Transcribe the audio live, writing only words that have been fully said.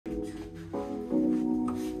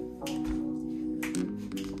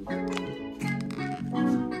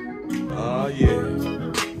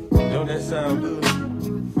sound good.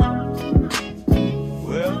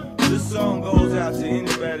 Well, this song goes out to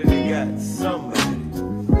anybody that got somebody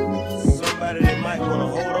they might want to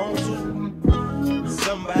hold on to,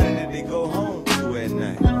 somebody that they go home to at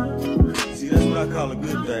night. See, that's what I call a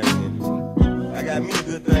good thing. And I got me a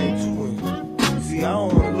good thing too. And see, I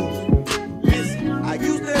don't want to lose it. Listen, I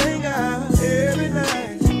used to hang out every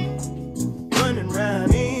night, running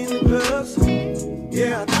around in the clubs.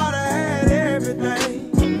 Yeah, I thought I had everything.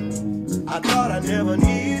 I thought I never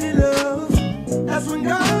needed love. That's when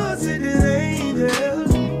God sent an angel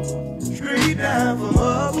straight down from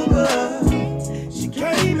up above. She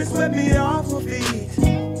came and swept me off my feet,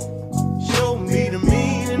 showed me the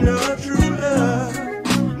meaning of true love.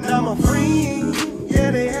 Now my friends,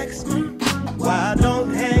 yeah, they ask me why I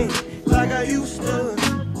don't hang like I used to.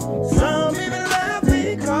 Some even laugh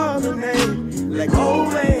me, call the name like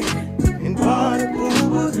old man and party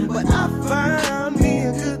pooper. But I found me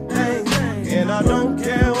a good thing, and I don't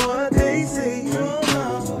care what they say.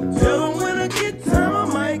 Tell them when I get time I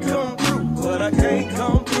might come through, but I can't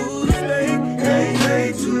come through to stay. Can't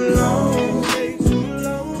stay too long.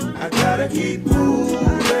 I gotta keep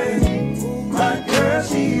moving. My girl,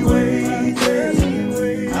 she waiting.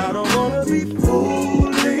 I don't wanna be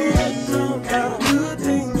foolish. Got a good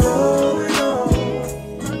thing going on,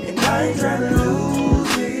 and I ain't trying to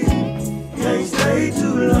lose it. Can't stay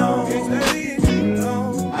too long.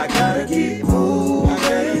 I gotta keep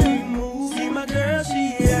moving. See my girl, she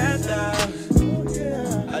at the house.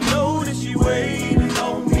 I know that she waiting.